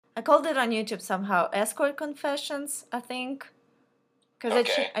I called it on YouTube somehow. Escort Confessions, I think. Because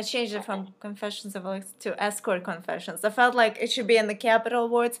I changed it from Confessions of Alex to Escort Confessions. I felt like it should be in the capital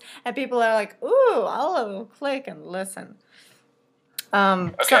words, and people are like, "Ooh, I'll click and listen."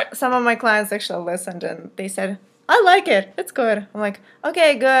 Some of my clients actually listened, and they said, "I like it. It's good." I'm like,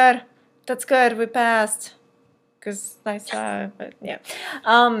 "Okay, good. That's good. We passed." Because I saw it, but yeah.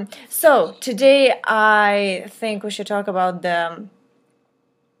 So today I think we should talk about the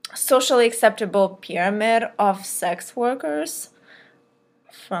socially acceptable pyramid of sex workers.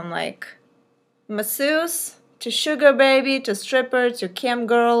 From like masseuse to sugar baby to stripper to cam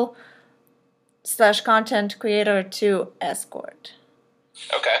girl / content creator to escort.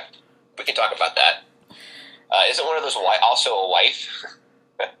 Okay, we can talk about that. Isn't one of those also a wife?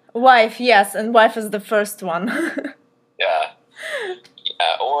 Wife, yes, and wife is the first one. Yeah.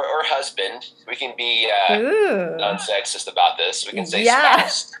 Or husband. We can be non-sexist about this. We can say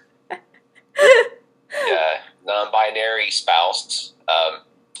spouse. Yeah, non-binary spouse.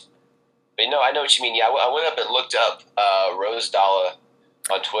 But no, I know what you mean. Yeah, I went up and looked up Rose Dalla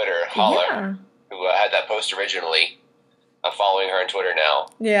on Twitter, Holler, who had that post originally. I'm following her on Twitter now.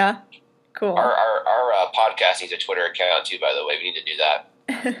 Yeah, cool. Our podcast needs a Twitter account too, by the way. We need to do that.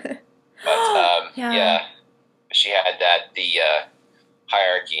 But yeah, she had the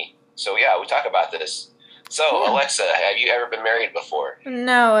hierarchy. So yeah, we talk about this. So Alexa, have you ever been married before?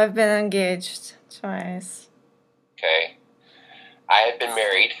 No, I've been engaged twice. Okay, I have been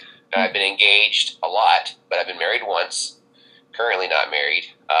married. I've been engaged a lot, but I've been married once. Currently not married.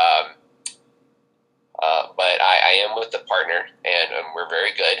 But I am with a partner, and we're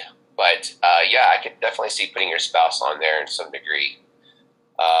very good. But yeah, I could definitely see putting your spouse on there in some degree.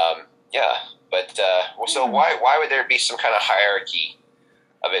 Yeah, but so why would there be some kind of hierarchy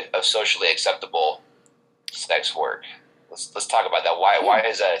of socially acceptable sex work? Let's talk about that. Why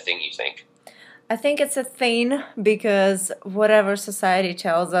is that a thing, you think? I think it's a thing because whatever society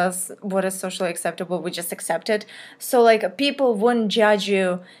tells us what is socially acceptable, we just accept it. So like people wouldn't judge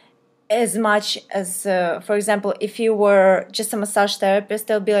you as much as, for example, if you were just a massage therapist,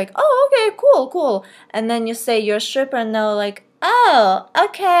 they'll be like, "Oh, okay, cool." And then you say you're a stripper, and they're like, "Oh,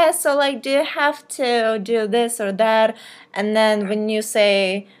 okay, so like, do you have to do this or that?" And then when you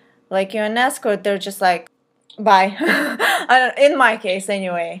say like you're an escort, they're just like, "Bye." In my case,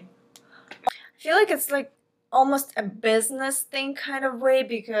 anyway. I feel like it's like almost a business thing kind of way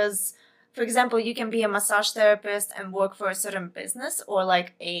because, for example, you can be a massage therapist and work for a certain business or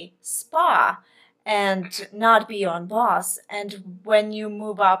like a spa and not be your own boss. And when you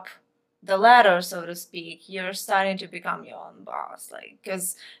move up the ladder, so to speak, you're starting to become your own boss. Like,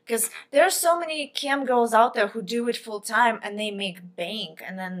 because there are so many cam girls out there who do it full time and they make bank.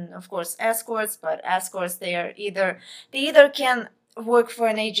 And then, of course, escorts, but escorts, they either can work for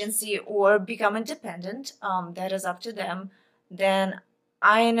an agency or become independent. That is up to them. Then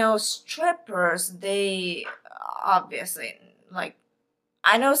I know strippers, they obviously like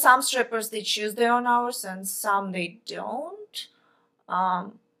I know some strippers they choose their own hours and some they don't.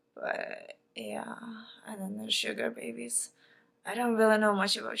 But yeah, and then there's sugar babies. I don't really know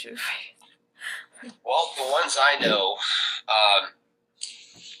much about sugar babies. Well, the ones I know,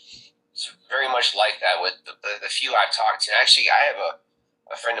 it's very much like that with the few I've talked to. Actually, I have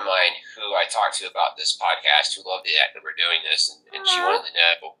a friend of mine who I talked to about this podcast who loved the act that we're doing this, and she wanted to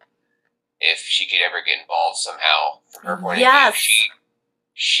know if she could ever get involved somehow from her point of view.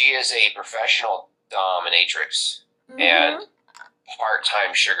 She is a professional dominatrix and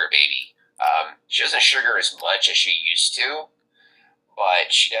part-time sugar baby. She doesn't sugar as much as she used to,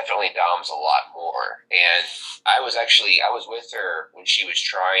 but she definitely doms a lot more. And I was with her when she was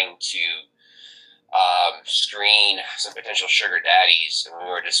trying to screen some potential sugar daddies, and we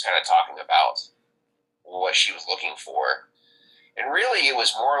were just kind of talking about what she was looking for. And really, it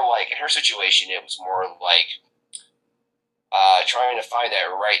was more like, in her situation, it was more like trying to find that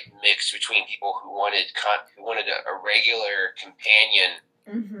right mix between people who wanted a regular companion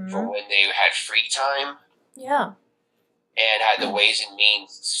for when they had free time, and had the ways and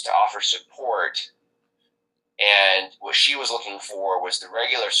means to offer support. And what she was looking for was the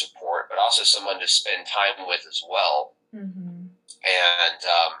regular support, but also someone to spend time with as well. And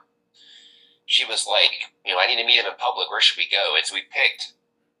she was like, I need to meet him in public. Where should we go? And so we picked.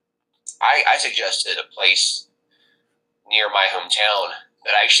 I suggested a place near my hometown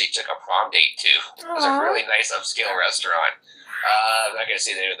that I actually took a prom date to. It was a really nice upscale restaurant. I'm not going to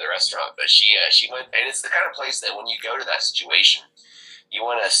say the name of the restaurant, but she went, and it's the kind of place that when you go to that situation, you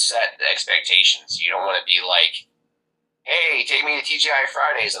want to set the expectations. You don't want to be like, "Hey, take me to TGI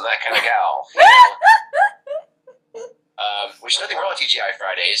Fridays." I'm that kind of gal. Which is nothing wrong with TGI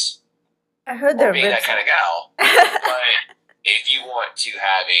Fridays I heard or their being that ribs. kind of gal. But if you want to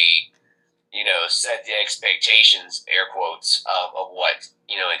have set the expectations, air quotes, of what,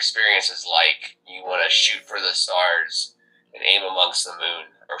 experience is like, you want to shoot for the stars and aim amongst the moon,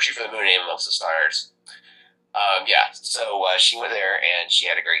 or shoot for the moon and aim amongst the stars. Yeah, so she went there and she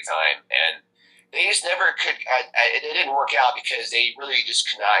had a great time, and they just never could. It didn't work out because they really just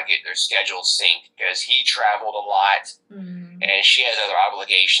could not get their schedules synced because he traveled a lot and she has other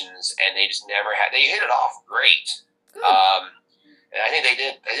obligations, and they just never had. They hit it off great. Good. And I think they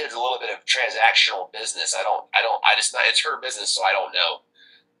did a little bit of transactional business. I just not. It's her business, so I don't know.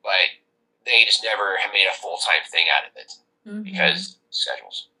 But they just never have made a full time thing out of it because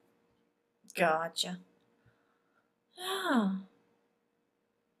schedules. Gotcha. Yeah.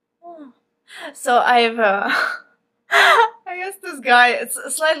 So I've, I guess this guy, it's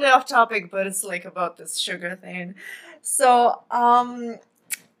slightly off topic, but it's like about this sugar thing. So, I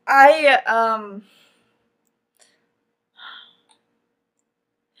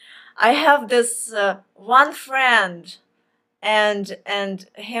have this one friend, and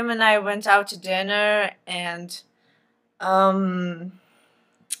him and I went out to dinner, and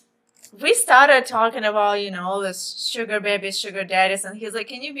we started talking about all this sugar babies, sugar daddies, and he's like,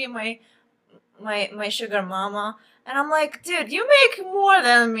 "Can you be my sugar mama?" And I'm like, "Dude, you make more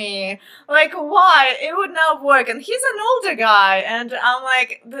than me. Like, why? It would not work." And he's an older guy, and I'm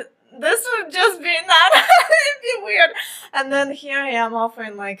like, "This would just be not it'd be weird." And then here I am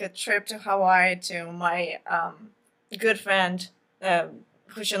offering like a trip to Hawaii to my good friend,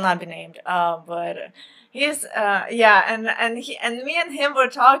 who should not be named, but he's yeah, and me and him were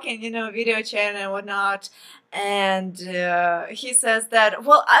talking, video chat and whatnot, and he says that,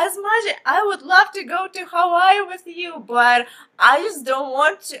 well, as much I would love to go to Hawaii with you, but I just don't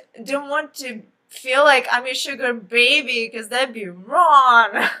want to feel like I'm your sugar baby because that'd be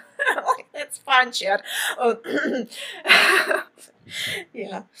wrong. Like, that's fun shit. Oh.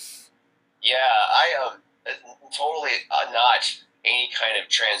 Yeah. Yeah, I totally not any kind of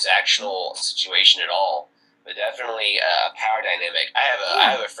transactional situation at all, but definitely a power dynamic. I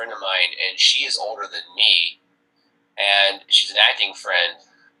have a friend of mine, and she is older than me, and she's an acting friend,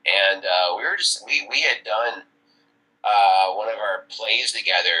 and we had done one of our plays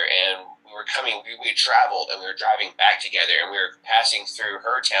together, and we had traveled, and we were driving back together, and we were passing through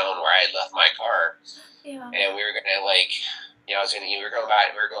her town where I had left my car, and we were gonna we were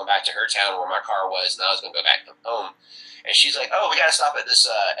going back to her town where my car was, and I was gonna go back home, and she's like, "Oh, we gotta stop at this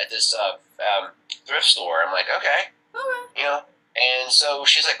thrift store." I'm like, "Okay," and so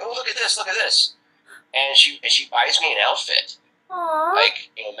she's like, "Oh, look at this," and she buys me an outfit. Aww. Like,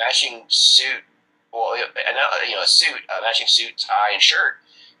 matching suit, well, a suit, matching suit, tie, and shirt.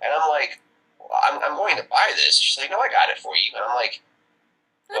 And I'm like, well, I'm going to buy this. She's like, "No, I got it for you." And I'm like,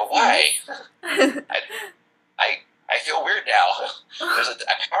 "But why?" I feel weird now. There's a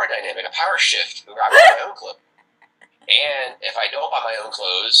power dynamic, a power shift. I buy my own clothes. And if I don't buy my own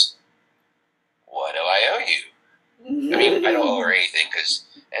clothes, what do I owe you? I mean, I don't owe her anything,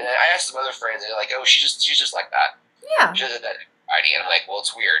 and then I asked some other friends, and they're like, "Oh, she's just like that." Yeah. She does that idea, and I'm like, "Well,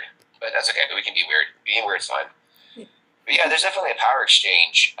 it's weird, but that's okay. But we can be weird. Being weird's fine." But yeah, there's definitely a power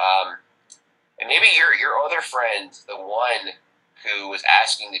exchange. And maybe your other friend, the one who was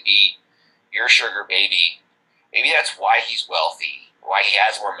asking to be your sugar baby, maybe that's why he's wealthy, why he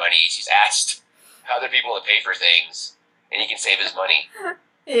has more money. He's asked other people to pay for things, and he can save his money.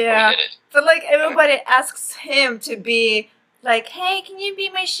 Yeah, but like everybody asks him to be like, "Hey, can you be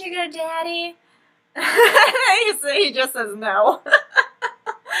my sugar daddy?" He just says no.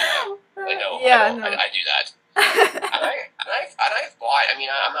 I know. Yeah, I do that. and I've bought. I mean,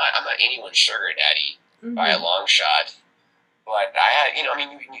 I'm not anyone's sugar daddy by a long shot, but I had,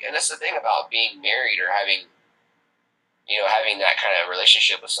 and that's the thing about being married or having that kind of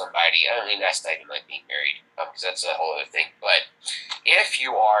relationship with somebody. I don't think that's not even like being married, because that's a whole other thing. But if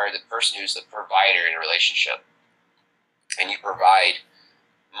you are the person who's the provider in a relationship, and you provide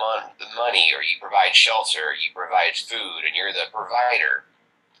the money, or you provide shelter, you provide food, and you're the provider,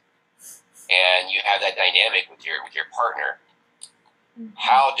 and you have that dynamic with your partner,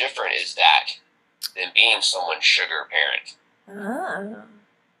 how different is that than being someone's sugar parent? Oh.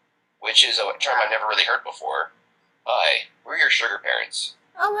 Which is a term I've never really heard before. Hi, we're your sugar parents.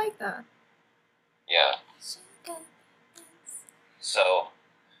 I like that. Yeah. So,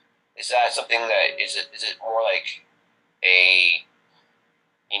 is that something that is it more like a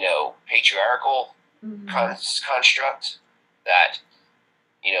patriarchal construct that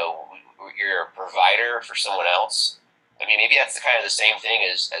you're a provider for someone else? I mean, maybe that's kind of the same thing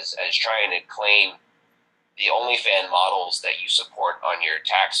as trying to claim the OnlyFans models that you support on your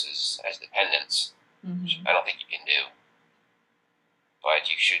taxes as dependents, which I don't think you can do, but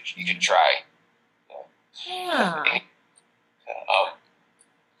you could try. Yeah.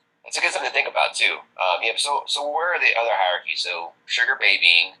 It's a good something to think about too. So where are the other hierarchies? So sugar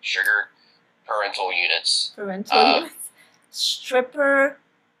babying, sugar parental units, Parental units. Stripper,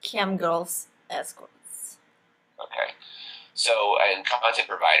 cam girls, escorts. Okay. So, and content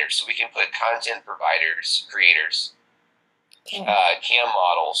providers. So we can put content providers, creators, Okay. cam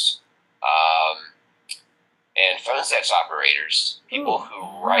models, and phone sex operators, people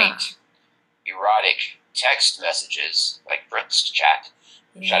who write erotic text messages like Frisk Chat.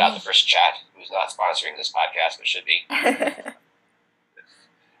 Yeah. Shout out to Frisk Chat, who's not sponsoring this podcast, but should be.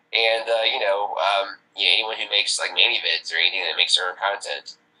 And, anyone who makes like ManyVids or anything that makes their own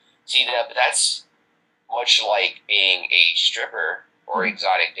content. See, but that's much like being a stripper or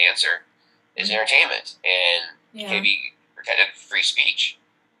exotic dancer is entertainment and can be protected free speech.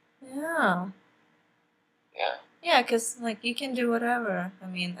 Yeah. Yeah. Yeah, because like you can do whatever. I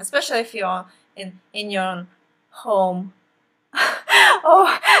mean, especially if you're in your own home.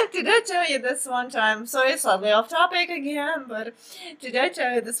 Oh, did I tell you this one time? Sorry, slightly off topic again, but did I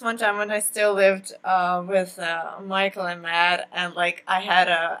tell you this one time when I still lived with Michael and Matt, and like I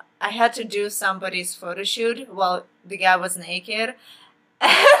had to do somebody's photo shoot while the guy was naked,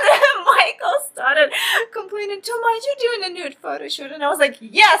 and Michael started complaining, "Too much, you're doing a nude photo shoot," and I was like,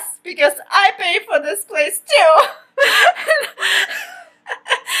 "Yes, because I pay for this place too."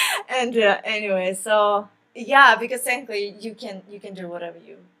 And anyway, so. Yeah, because technically you can do whatever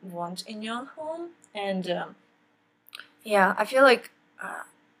you want in your home, and yeah, I feel like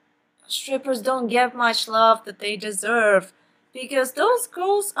strippers don't get much love that they deserve, because those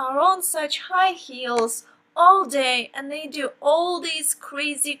girls are on such high heels all day and they do all these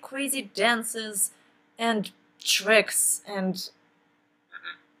crazy dances and tricks, and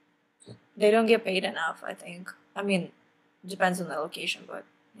they don't get paid enough, I think. I mean, depends on the location, but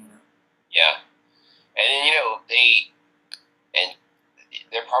you know. Yeah. And then,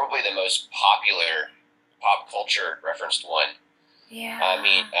 they're probably the most popular pop culture referenced one. Yeah. I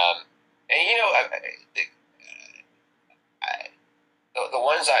mean, the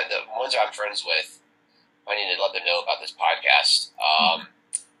ones I'm friends with, I need to let them know about this podcast.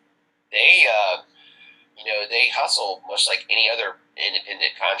 They they hustle much like any other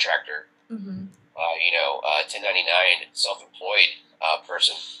independent contractor. 1099 self-employed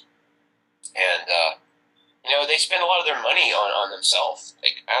person, and they spend a lot of their money on themselves.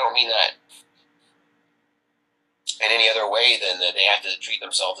 Like, I don't mean that in any other way than that they have to treat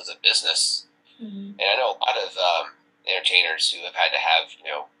themselves as a business. And I know a lot of entertainers who have had to have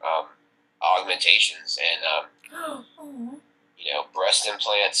augmentations and breast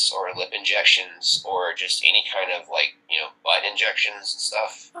implants or lip injections or just any kind of butt injections and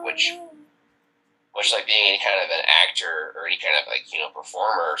stuff, which much like being any kind of an actor or any kind of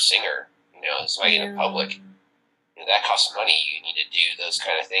performer or singer, somebody in the public. That costs money. You need to do those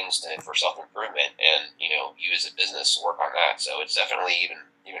kind of things for self-improvement, and you as a business work on that. So it's definitely even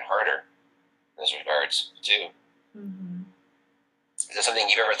harder in those regards too. Is that something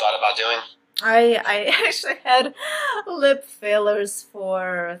you've ever thought about doing? I actually had lip fillers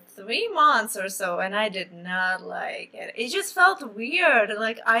for 3 months or so, and I did not like it. It just felt weird.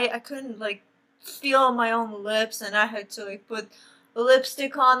 Like I couldn't like feel my own lips, and I had to like put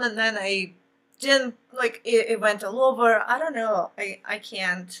lipstick on, and then I didn't like it went all over. I don't know. I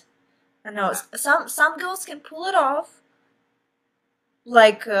can't. I don't know. Some girls can pull it off.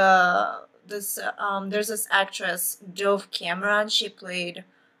 Like there's this actress Dove Cameron. She played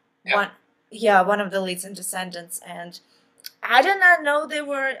one of the leads in Descendants, and I did not know they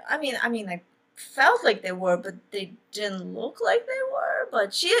were. I mean, I felt like they were, but they didn't look like they were.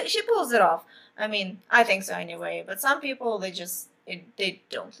 But she pulls it off. I mean, I think so anyway. But some people they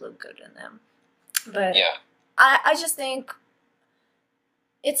don't look good in them. But I just think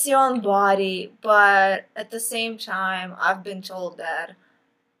it's your own body. But at the same time, I've been told that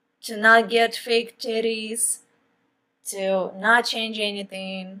to not get fake titties, to not change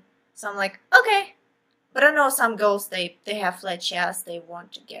anything. So I'm like, okay. But I know some girls, they have flat chests, they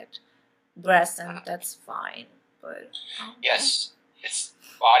want to get breasts, and that's fine. But yes, it's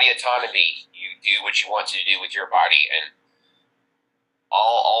body autonomy. You do what you want to do with your body, and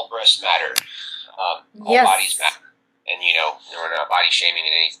all breasts matter. All bodies matter. And we're not body shaming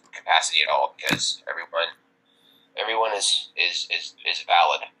in any capacity at all, because everyone is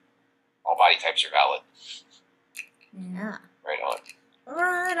valid. All body types are valid. Yeah. Right on.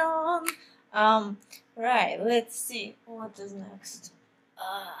 Right on. Right, let's see. What is next?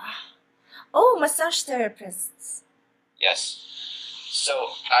 Oh, massage therapists. Yes.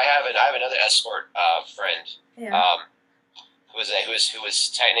 So I have another escort friend Yeah. who was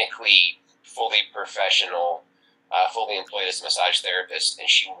technically fully professional, fully employed as a massage therapist, and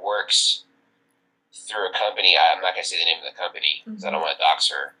she works through a company. I'm not going to say the name of the company because I don't want to dox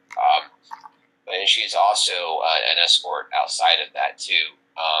her. But she's also an escort outside of that too.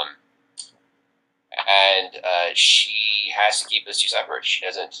 And she has to keep those two separate.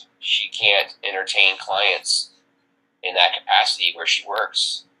 She can't entertain clients in that capacity where she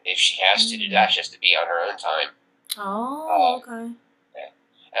works. If she has to do that, she has to be on her own time. Oh, okay.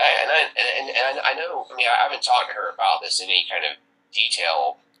 And I know, I mean, I haven't talked to her about this in any kind of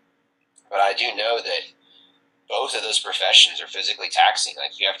detail, but I do know that both of those professions are physically taxing.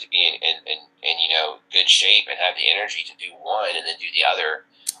 Like, you have to be in you know, good shape and have the energy to do one and then do the other,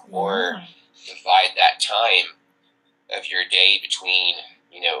 or divide that time of your day between,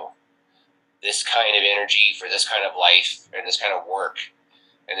 you know, this kind of energy for this kind of life and this kind of work,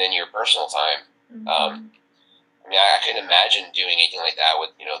 and then your personal time. I mean, I couldn't imagine doing anything like that with,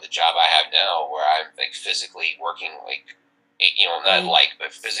 you know, the job I have now, where I'm like physically working like eight, you know, not like,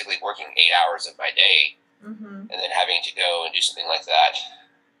 but physically working 8 hours of my day, and then having to go and do something like that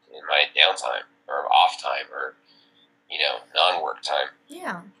in my downtime or off time or, you know, non-work time.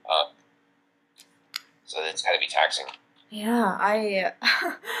 Yeah. So it's got to be taxing. Yeah,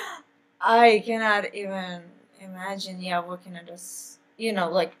 I cannot even imagine, yeah, working at this, you know,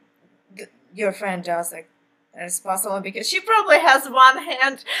 like your friend does, like, it's possible because she probably has one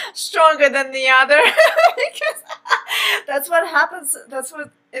hand stronger than the other because that's what happens. That's what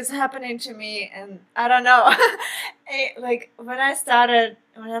is happening to me, and I don't know. Like when I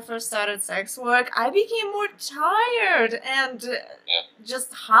first started sex work, I became more tired and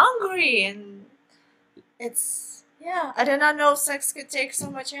just hungry, and it's yeah. I did not know sex could take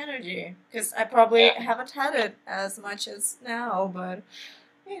so much energy because I probably haven't had it as much as now, but.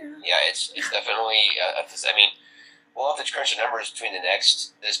 Yeah, it's definitely. I mean, we'll have to crunch the numbers between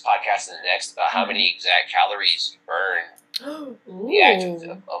this podcast and the next about how many exact calories you burn. The act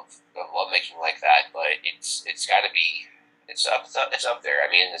of lovemaking like that, but it's got to be it's up there.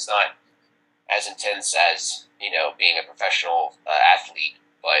 I mean, it's not as intense as, you know, being a professional athlete,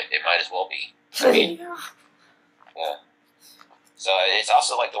 but it might as well be. I mean, yeah. So it's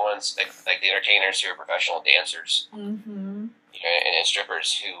also like the ones like the entertainers who are professional dancers. You know, and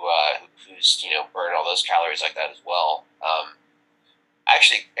strippers who's, you know, burn all those calories like that as well. I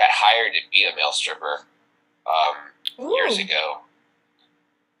actually got hired to be a male stripper years ago,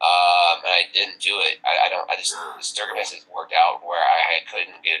 and I didn't do it. I just the circumstances worked out where I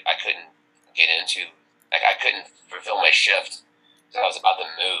couldn't get into, like, I couldn't fulfill my shift because I was about to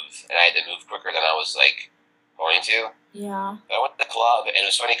move, and I had to move quicker than I was like going to. Yeah. But I went to the club, and it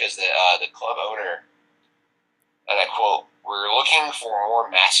was funny because the club owner, and I quote, "We're looking for more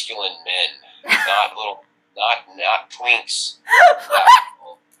masculine men, not twinks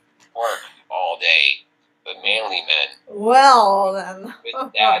that work all day, but manly men." Well then,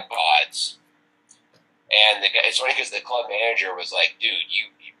 with dad bods. And it's funny because the club manager was like, "Dude,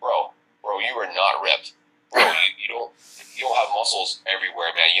 bro, you are not ripped, bro. You don't have muscles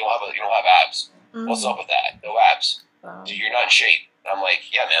everywhere, man. You don't have abs. What's up with that? No abs. Dude, you're not in shape." And I'm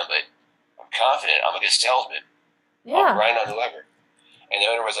like, "Yeah, man, but I'm confident. I'm a good salesman. I'll grind on whoever." And the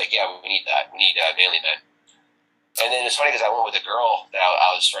owner was like, "Yeah, we need that. We need manly men." And then it's funny because I went with a girl that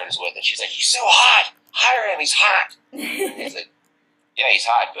I was friends with, and she's like, "He's so hot. Hire him. He's hot." And he's like, "Yeah, he's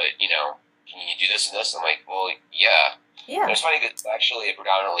hot, but, you know, can you do this and this?" And I'm like, "Well, yeah." Yeah. And it's funny because it's actually a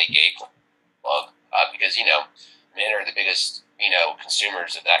predominantly gay club because, you know, men are the biggest, you know,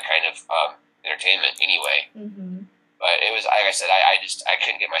 consumers of that kind of entertainment anyway. But it was, like I said, I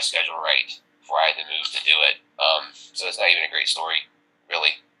couldn't get my schedule right before I had to move to do it. So it's not even a great story,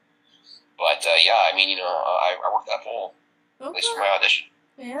 really. But yeah, I mean, you know, I worked that pool, at least for my audition.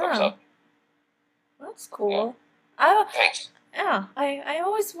 Yeah. That's cool. Yeah. Thanks. Yeah, I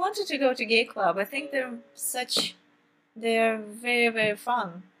always wanted to go to gay club. I think they're very, very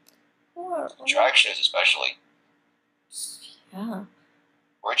fun. Drag shows especially. Yeah.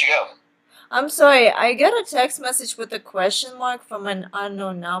 Where'd you go? I'm sorry, I got a text message with a question mark from an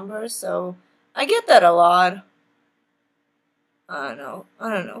unknown number, so I get that a lot. I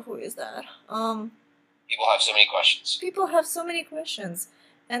don't know who is that. People have so many questions. People have so many questions.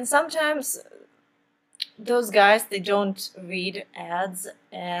 And sometimes those guys, they don't read ads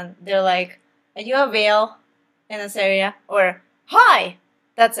and they're like, "Are you available in this area?" Or, "Hi!"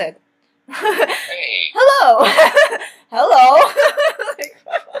 That's it. Hey. Hello! Hello! Like,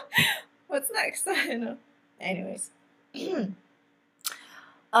 what's next? You know. Anyways.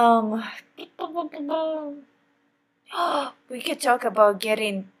 Um, we could talk about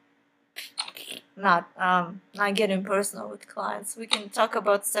getting not getting personal with clients. We can talk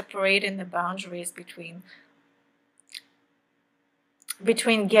about separating the boundaries between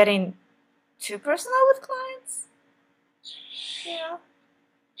getting too personal with clients. Yeah.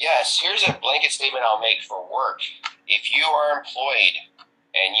 Yes, here's a blanket statement I'll make for work. If you are employed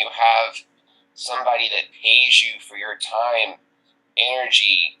and you have somebody that pays you for your time,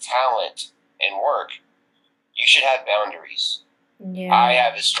 energy, talent, and work, you should have boundaries. Yeah. I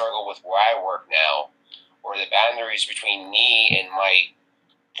have a struggle with where I work now, where the boundaries between me and my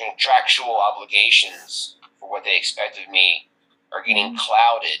contractual obligations for what they expect of me are getting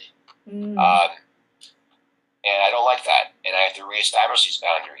clouded. And I don't like that. And I have to reestablish these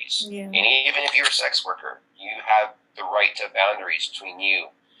boundaries. Yeah. And even if you're a sex worker, you have the right to boundaries between you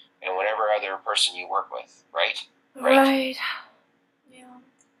and whatever other person you work with, right? Right. Yeah.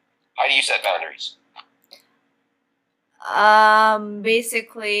 How do you set boundaries?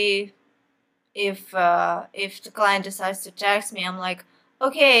 Basically, if the client decides to text me, I'm like,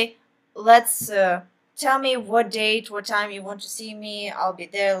 okay, let's tell me what date, what time you want to see me. I'll be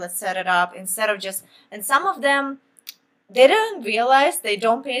there. Let's set it up. Instead of just, and some of them, they don't realize, they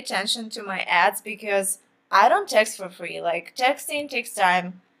don't pay attention to my ads because I don't text for free. Like, texting takes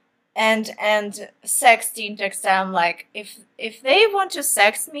time, and sexting takes time. Like, if they want to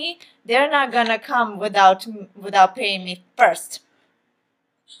sext me, they're not gonna come without paying me first.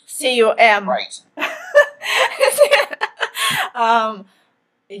 CUM. Right.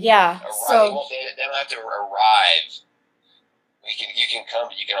 Yeah. So well, they don't have to arrive. You can come,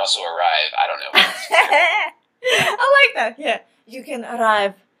 but you can also arrive. I don't know. I like that. Yeah, you can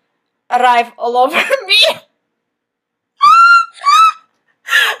arrive all over me.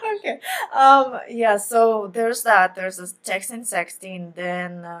 Okay. Yeah. So there's that. There's this texting, sexting.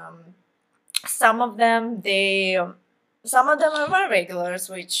 Then some of them are my regulars,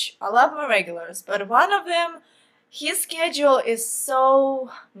 which I love my regulars. But one of them, his schedule is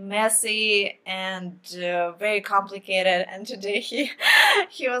so messy and very complicated. And today he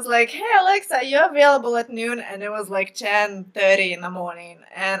was like, "Hey Alexa, are you available at noon?" And it was like 10:30 in the morning,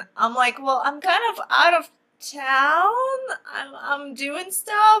 and I'm like, "Well, I'm kind of out of town. I'm doing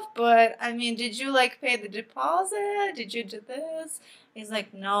stuff, but I mean, did you like pay the deposit? Did you do this?" He's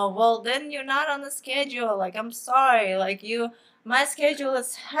like, "No." Well, then you're not on the schedule. Like, I'm sorry. Like, my schedule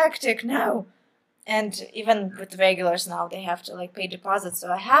is hectic now. And even with regulars now, they have to like pay deposits.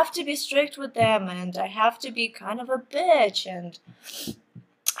 So I have to be strict with them, and I have to be kind of a bitch. And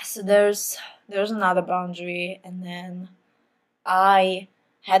so there's another boundary. And then I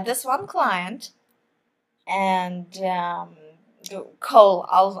had this one client, and Cole.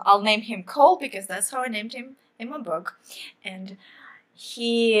 I'll name him Cole because that's how I named him in my book. And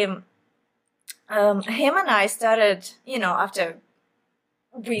him and I started, after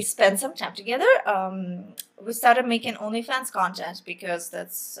we spent some time together, we started making OnlyFans content because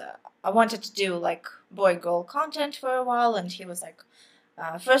that's I wanted to do like boy girl content for a while, and he was like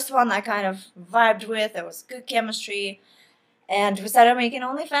first one I kind of vibed with. There was good chemistry, and we started making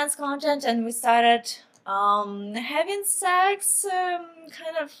OnlyFans content, and we started having sex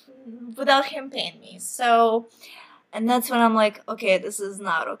kind of without him paying me. So. And that's when I'm like, okay, this is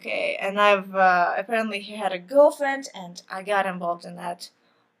not okay. And I've apparently he had a girlfriend, and I got involved in that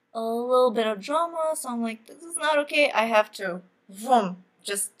a little bit of drama. So I'm like, this is not okay. I have to, vroom,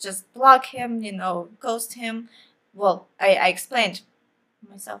 just block him, ghost him. Well, I explained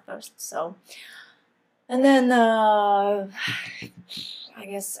myself first. So, and then I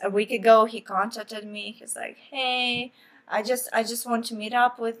guess a week ago he contacted me. He's like, hey. I just want to meet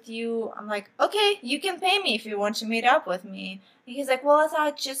up with you. I'm like, okay, you can pay me if you want to meet up with me. And he's like, well, I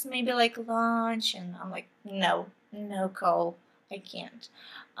thought just maybe like lunch. And I'm like, no, Cole, I can't.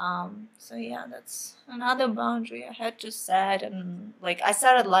 So yeah, that's another boundary I had to set. And like, I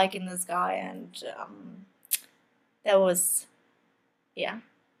started liking this guy, and that was, yeah.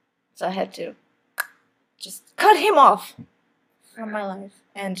 So I had to just cut him off from my life,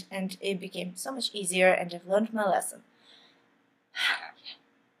 and it became so much easier, and I've learned my lesson.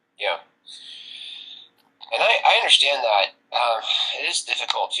 Yeah. And I understand that. It is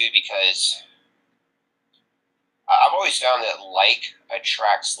difficult too because I've always found that like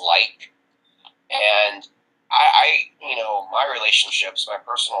attracts like. And my relationships, my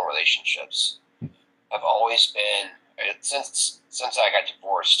personal relationships, have always been, since I got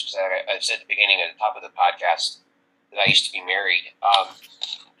divorced, because I said at the beginning at the top of the podcast that I used to be married.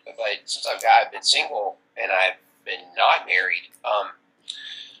 But since I've been single and I've been not married,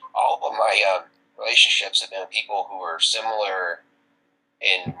 all of my relationships have been with people who are similar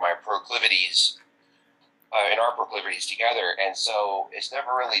in my proclivities, in our proclivities together. And so it's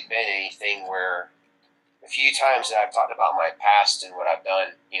never really been anything where a few times that I've talked about my past and what I've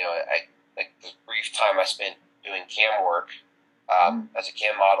done, like the brief time I spent doing cam work as a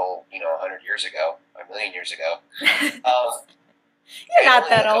cam model, 100 years ago, a million years ago. You're not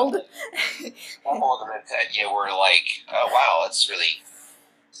that old. Couple of them that were like, oh wow, that's really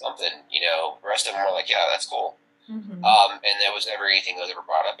something. The rest of them were like, yeah, that's cool. Mm-hmm. And there was never anything that was ever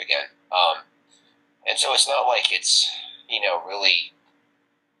brought up again. And so it's not like it's really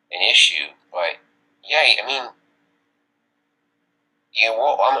an issue, but yeah, I mean,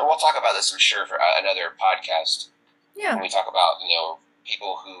 we'll talk about this, I'm sure, for another podcast. Yeah. When we talk about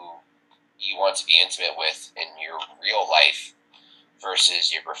people who you want to be intimate with in your real life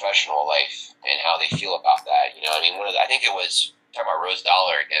versus your professional life and how they feel about that. I mean, I think it was talking about Rose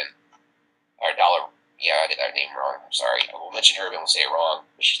Dollar again, or Dollar. Yeah, I did that name wrong. I'm sorry. I will mention her, but we'll say it wrong.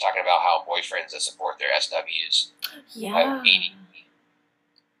 But she's talking about how boyfriends that support their SWs have meaning.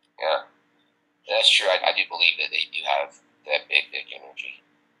 Yeah, that's true. I do believe that they do have that big dick energy.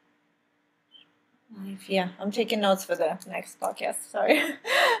 Yeah, I'm taking notes for the next podcast. Sorry. Okay.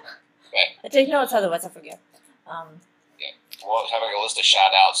 I take notes, otherwise I forget. Yeah. We'll have a list of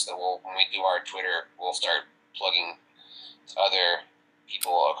shout outs that when we do our Twitter, we'll start plugging to other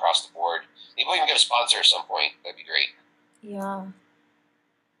people across the board. Maybe we can get a sponsor at some point. That'd be great. Yeah.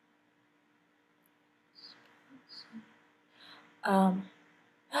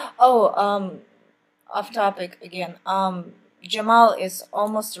 Off topic again. Jamal is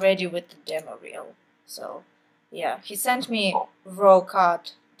almost ready with the demo reel. So, yeah, he sent me raw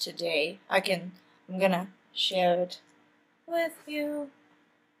cut today. I'm gonna share it with you.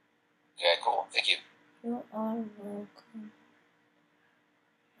 Okay, cool. Thank you. You are welcome.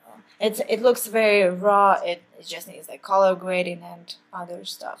 It looks very raw. It just needs like color grading and other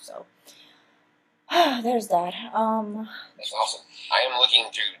stuff. So there's that. That's awesome. I am looking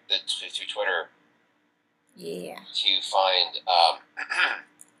through Twitter. Yeah. To find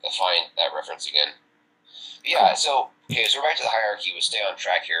that reference again. But yeah. So we're back to the hierarchy. We'll stay on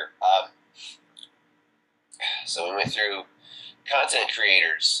track here. So we went through content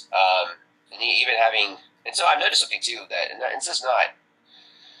creators, and even having. And so I've noticed something too that, and this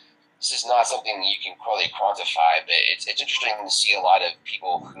is not something you can quite quantify, but it's interesting to see a lot of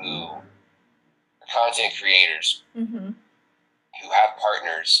people who are content creators who have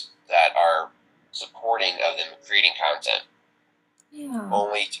partners that are supporting of them creating content. Yeah.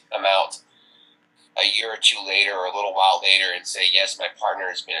 Only to come out a year or two later or a little while later and say, yes, my partner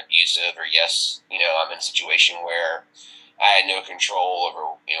has been abusive, or yes, I'm in a situation where I had no control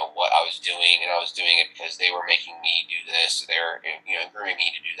over, what I was doing, and I was doing it because they were making me do this, or they were, grooming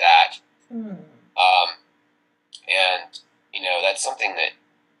me to do that. And, that's something that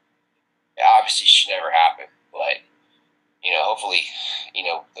obviously should never happen, but, hopefully,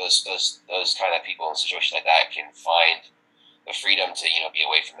 those kind of people in situations like that can find the freedom to, be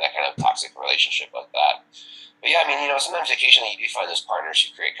away from that kind of toxic relationship like that. But yeah, I mean, sometimes occasionally you do find those partners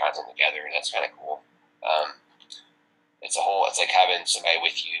who create content together, and that's kind of cool. It's like having somebody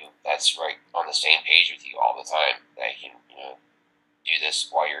with you that's right on the same page with you all the time, that can, do this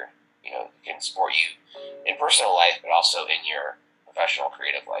while you're, can support you in personal life, but also in your professional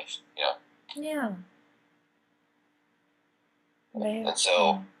creative life, Yeah. And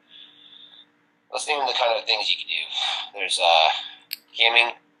so, let's name the kind of things you can do. There's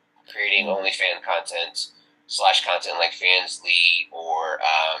camming, creating OnlyFans content / content like Fansly or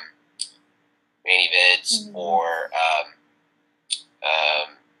Manny Vids or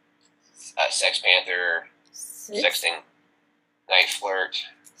Sex Panther, sexting, night flirt.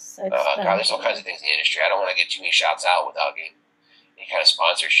 God, there's all kinds of things in the industry. I don't want to get too many shots out without getting any kind of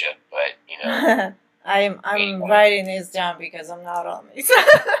sponsorship, but I'm writing this down because I'm not on these.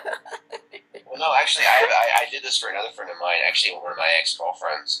 Well, no, actually, I did this for another friend of mine. Actually, one of my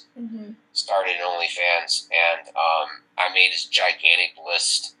ex-girlfriends started an OnlyFans, and I made this gigantic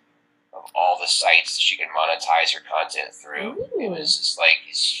list of all the sites she can monetize her content through. Ooh. It was just like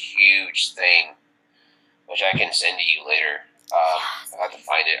this huge thing, which I can send to you later. I have to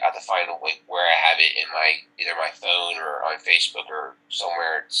find it. I have to find a link where I have it in either my phone or on Facebook or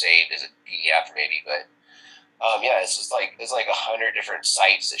somewhere saved as a PDF maybe. But yeah, it's just like there's like 100 different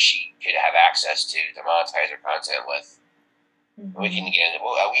sites that she could have access to monetize her content with. We can get into.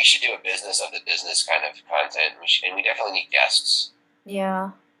 Well, we should do a business of the business kind of content. And we definitely need guests.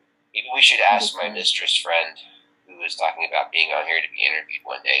 Yeah. Maybe we should ask my mistress friend who was talking about being on here to be interviewed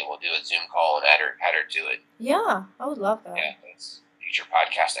one day. We'll do a Zoom call and add her to it. Yeah, I would love that. Yeah, that's future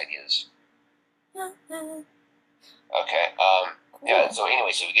podcast ideas. Okay. Yeah. Cool. So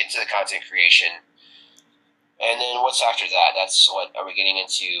anyway, so we get into the content creation, and then what's after that? That's what are we getting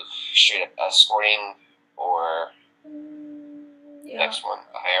into? Straight up escorting or Yeah. next one,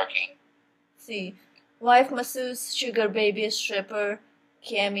 a hierarchy? See, wife, masseuse, sugar baby, stripper,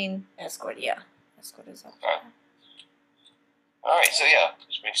 camming, escort. Yeah, escort is up. Okay. All right. So yeah,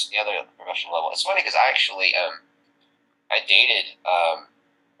 which makes the other professional level. It's funny because I actually I dated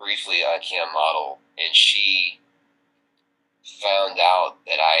briefly a cam model, and she found out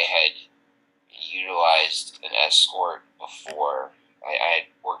that I had utilized an escort before. I had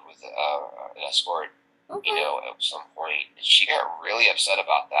worked with an escort, Okay. at some point, and she got really upset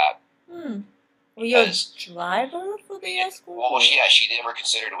about that. Were you a Because driver for the escort? well, she never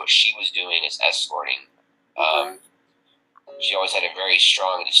considered what she was doing as escorting. Okay. She always had a very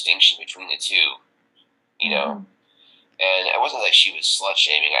strong distinction between the two, And it wasn't like she was slut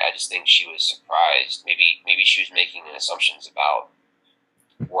shaming. I just think she was surprised. Maybe she was making assumptions about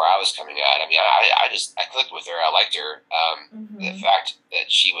where I was coming at. I mean, I clicked with her. I liked her. The fact that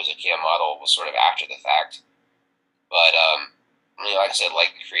she was a cam model was sort of after the fact. But like I said,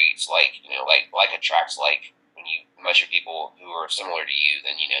 like creates like, like attracts like. When you measure people who are similar to you,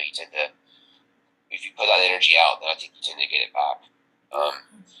 then you tend to, if you put that energy out, then I think you tend to get it back.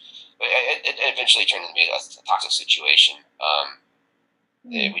 But it eventually turned into a toxic situation.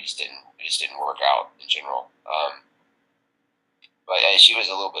 We just didn't work out in general. But she was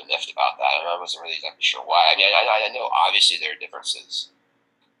a little bit miffed about that, and I wasn't really exactly sure why. I mean, I know obviously there are differences,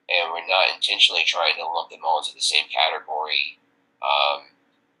 and we're not intentionally trying to lump them all into the same category.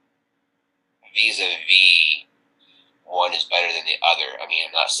 Vis-a-vis, one is better than the other. I mean,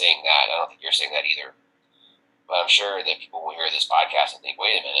 I'm not saying that. I don't think you're saying that either. But I'm sure that people will hear this podcast and think,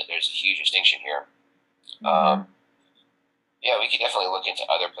 wait a minute, there's a huge distinction here. Yeah, we could definitely look into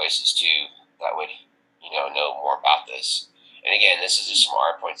other places too that would, know more about this. And again, this is just from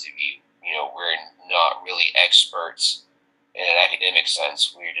our points of view. We're not really experts in an academic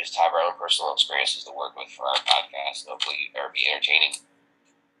sense. We just have our own personal experiences to work with for our podcast, and hopefully it'll be entertaining.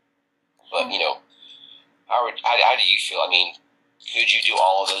 But, how do you feel? I mean, could you do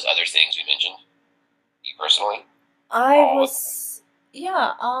all of those other things we mentioned? You personally?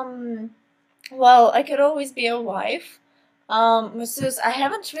 Well, I could always be a wife. Masseuse, I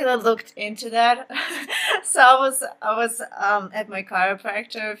haven't really looked into that. So I was at my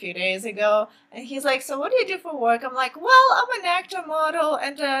chiropractor a few days ago, and he's like, "So what do you do for work?" I'm like, "Well, I'm an actor, model,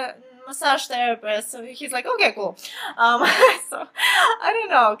 and a massage therapist." So he's like, "Okay, cool." So I don't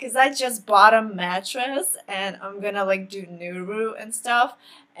know, cause I just bought a mattress, and I'm gonna like do Nuru and stuff,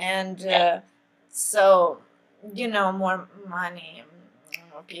 and so more money,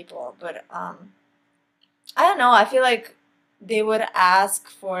 more people, but I don't know. I feel like they would ask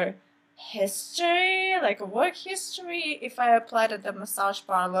for history, like a work history, if I applied at the massage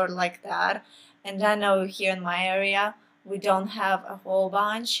parlor like that. And I know here in my area, we don't have a whole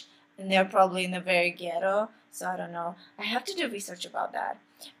bunch, and they're probably in the very ghetto. So I don't know. I have to do research about that.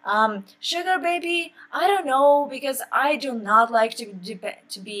 Sugar baby, I don't know, because I do not like to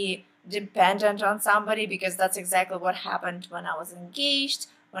be dependent on somebody, because that's exactly what happened when I was engaged,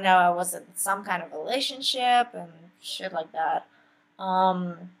 when I was in some kind of relationship and shit like that.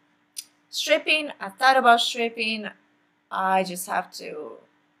 Stripping, I thought about stripping. I just have to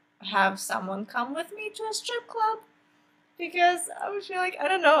have someone come with me to a strip club, because I would feel like, I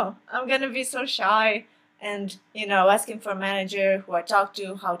don't know, I'm gonna be so shy, and asking for a manager who I talk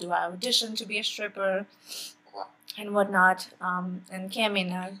to, how do I audition to be a stripper and whatnot. And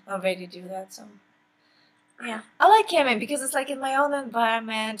camming, I already do that, so yeah, I like camming because it's like in my own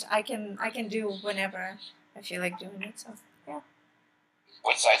environment. I can do whenever I feel like doing it. So yeah.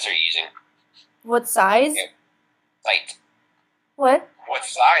 What sites are you using? What size? Yeah. Site. What? What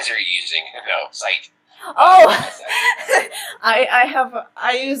size are you using? No, site. Oh,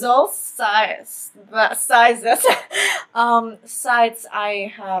 I use all sizes. Sites,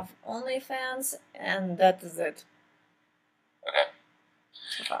 I have OnlyFans, and that is it. Okay.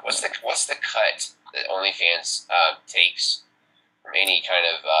 What's the cut that OnlyFans takes from any kind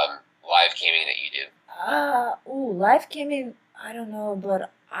of live camming that you do? Live camming, I don't know, but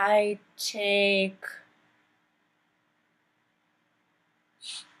I take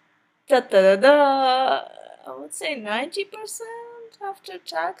I would say 90% after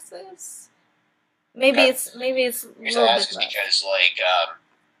taxes. Maybe it's a little bit less. Because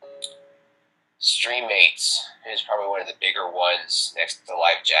Streammates is probably one of the bigger ones next to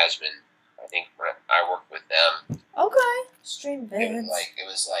Live Jasmine. I think I worked with them. Okay, Streammates. It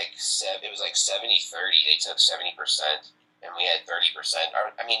was like 70-30. They took 70%, and we had 30%.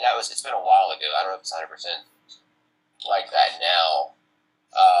 I mean, it's been a while ago. I don't know if it's 100%. like that now.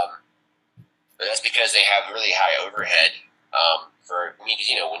 But that's because they have really high overhead. Because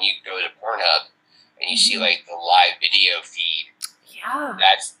when you go to Pornhub and you see like the live video feed, Yeah.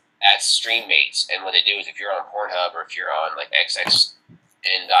 that's StreamMates. And what they do is if you're on Pornhub or if you're on like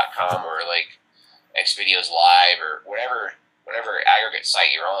xxn.com or like Xvideos Live or whatever aggregate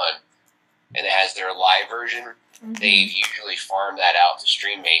site you're on, and it has their live version, they've usually farmed that out to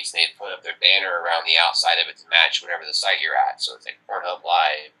StreamMates, and they put up their banner around the outside of it to match whatever the site you're at. So it's like Pornhub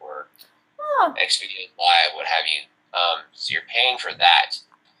Live or Xvideos Live, what have you. So you're paying for that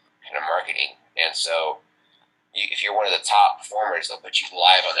kind of marketing. And so if you're one of the top performers, they'll put you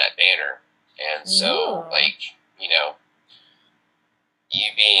live on that banner. And so,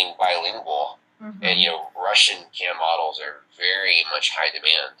 you being bilingual, and, Russian cam models are very much high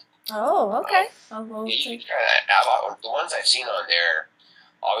demand. Oh, okay. The ones I've seen on there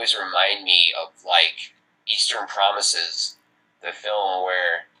always remind me of, like, Eastern Promises, the film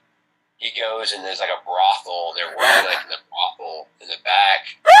where he goes and there's, like, a brothel, and they're working, like, in the brothel in the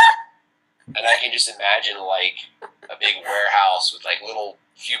back. And I can just imagine, like, a big warehouse with, like, little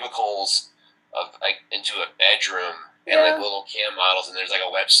cubicles of, like, into a bedroom and, like, little cam models, and there's, like,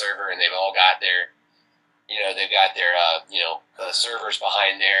 a web server, and they've all got their, servers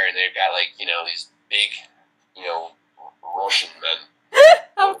behind there, and they've got, like, these big, Russian men.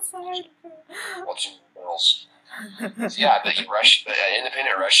 Outside. Watching girls. So, yeah, the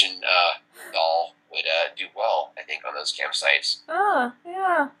independent Russian doll would do well, I think, on those campsites. Oh,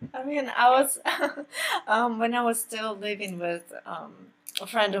 yeah. I mean, I was, when I was still living with a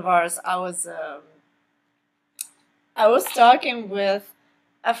friend of ours, I was talking with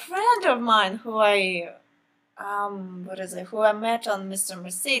a friend of mine who who I met on Mr.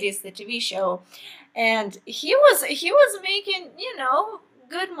 Mercedes, the TV show, and he was making,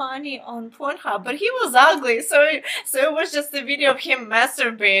 good money on Pornhub, but he was ugly, so it was just a video of him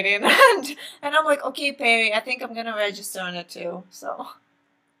masturbating, and I'm like, okay, Perry, I think I'm gonna register on it too. So.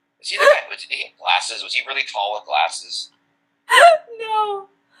 Is he the guy? Did he have glasses? Was he really tall with glasses?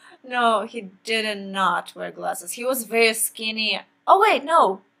 No, he did not wear glasses. He was very skinny. Oh wait,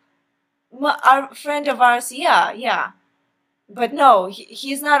 no. Our friend of ours, yeah. But no,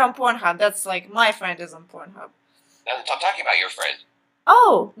 he's not on Pornhub. That's like my friend is on Pornhub. I'm talking about your friend.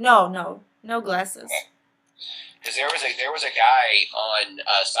 Oh, no glasses. Because there was a guy on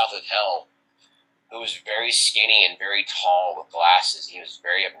South of Hell who was very skinny and very tall with glasses. He was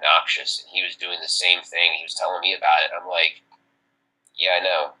very obnoxious, and he was doing the same thing. He was telling me about it. I'm like, yeah, I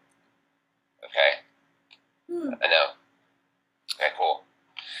know. Okay. I know. Okay, cool.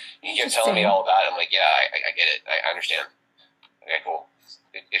 He kept telling me all about it. I'm like, yeah, I get it. I understand. Okay, cool.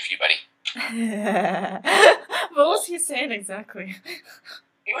 Good for you, buddy. What was he saying exactly?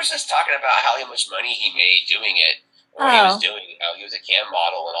 He was just talking about how much money he made doing it, or what he was doing, how he was a cam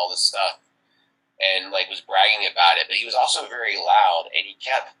model and all this stuff, and like was bragging about it. But he was also very loud, and he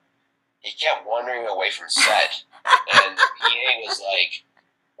kept wandering away from set. And the PA was like,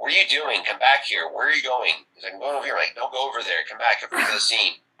 "What are you doing? Come back here. Where are you going?" He's like, "I'm going over here." I'm like, "Don't go over there. Come back. Come to the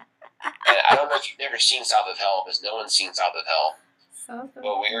scene." And I don't know if you've never seen South of Hell, because no one's seen South of Hell.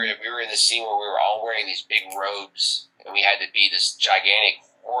 But we were in this scene where we were all wearing these big robes, and we had to be this gigantic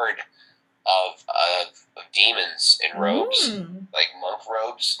horde of demons in robes, like monk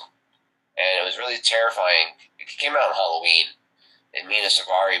robes, and it was really terrifying. It came out on Halloween, and Mina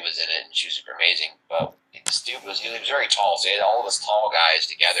Savari was in it, and she was super amazing. But this dude he was very tall, so he had all of us tall guys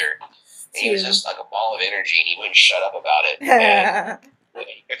together, and he was just like a ball of energy, and he wouldn't shut up about it. And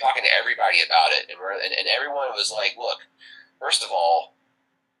you're talking to everybody about it, and everyone was like, "Look, first of all,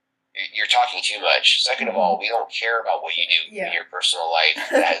 you're talking too much. Second of all, we don't care about what you do in your personal life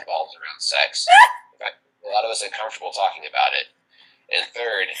that involves around sex. A lot of us are comfortable talking about it. And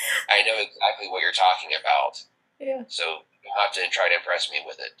third, I know exactly what you're talking about. Yeah. So you don't have to try to impress me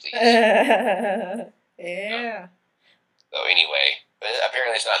with it, please." Yeah. So anyway, but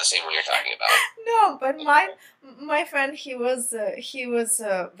apparently it's not the same one you're talking about. No, but my friend, he was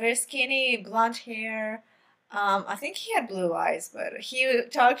very skinny, blonde hair. I think he had blue eyes, but he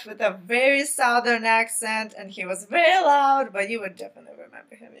talked with a very southern accent, and he was very loud. But you would definitely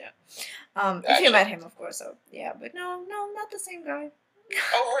remember him, yeah. If you met him, of course. So yeah, but no, not the same guy.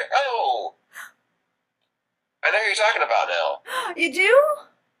 Oh, I know who you're talking about now. You do?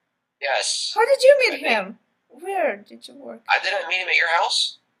 Yes. How did you meet him? Where did you work? I didn't meet him at your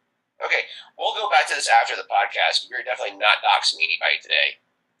house. Okay, we'll go back to this after the podcast. We're definitely not doxing anybody today.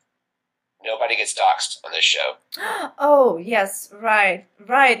 Nobody gets doxed on this show. Oh, yes, right.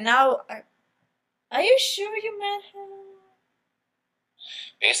 Now, are you sure you met him?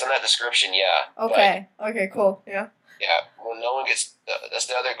 Based on that description, yeah. Okay, cool, yeah. Yeah, well, no one gets. That's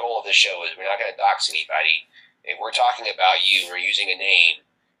the other goal of this show is we're not going to dox anybody. If we're talking about you, we're using a name.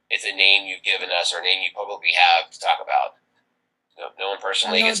 It's a name you've given us or a name you publicly have to talk about. No one I'm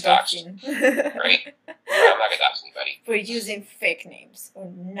personally not gets doxxed, doxing. right? I'm not going to dox anybody. We're using fake names. We're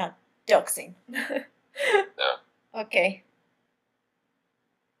not doxing. No. Okay.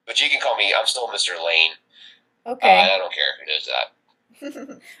 But you can call me. I'm still Mr. Lane. Okay. I don't care who knows that.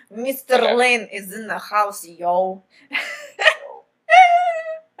 Mr. Okay. Lane is in the house, yo.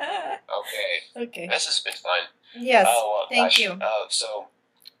 Okay. Okay. This has been fun. Yes. Oh, well, Thank gosh. you. Oh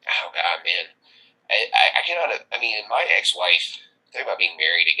God, man. I cannot. I mean, my ex-wife. Talk about being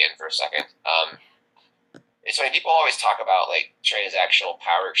married again for a second. It's funny. People always talk about like transactional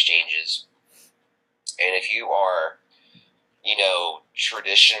power exchanges, and if you are,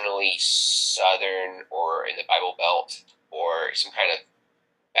 traditionally Southern or in the Bible Belt or some kind of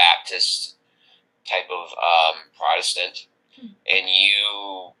Baptist type of Protestant, and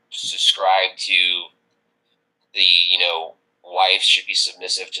you subscribe to the wife should be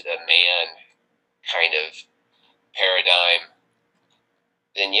submissive to the man kind of paradigm,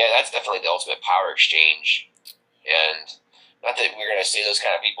 then yeah, that's definitely the ultimate power exchange. And not that we're going to say those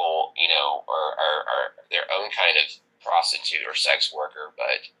kind of people, are their own kind of prostitute or sex worker,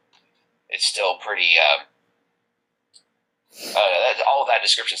 but it's still pretty. All of that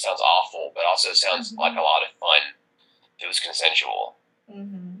description sounds awful, but also sounds like a lot of fun. If it was consensual.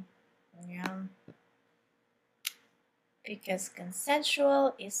 Yeah. Because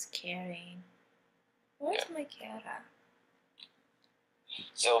consensual is caring. Where's my cat at?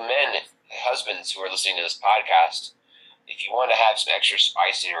 So, men, husbands who are listening to this podcast, if you want to have some extra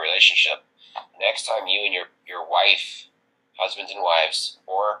spice in your relationship, next time you and your wife, husbands and wives,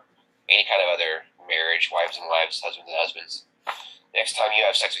 or any kind of other marriage, wives and wives, husbands and husbands, next time you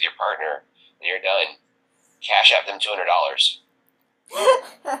have sex with your partner and you're done, cash out them $200.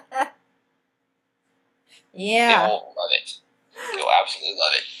 Yeah. They will love it. You'll absolutely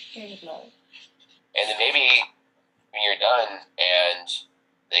love it. And then maybe when you're done and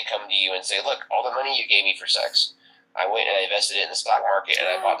they come to you and say, look, all the money you gave me for sex, I went and I invested it in the stock market and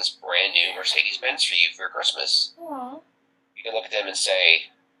I bought this brand new Mercedes-Benz for you for Christmas. Aww. You can look at them and say,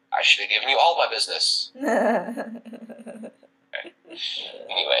 I should have given you all my business. Okay.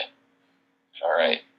 Anyway. All right.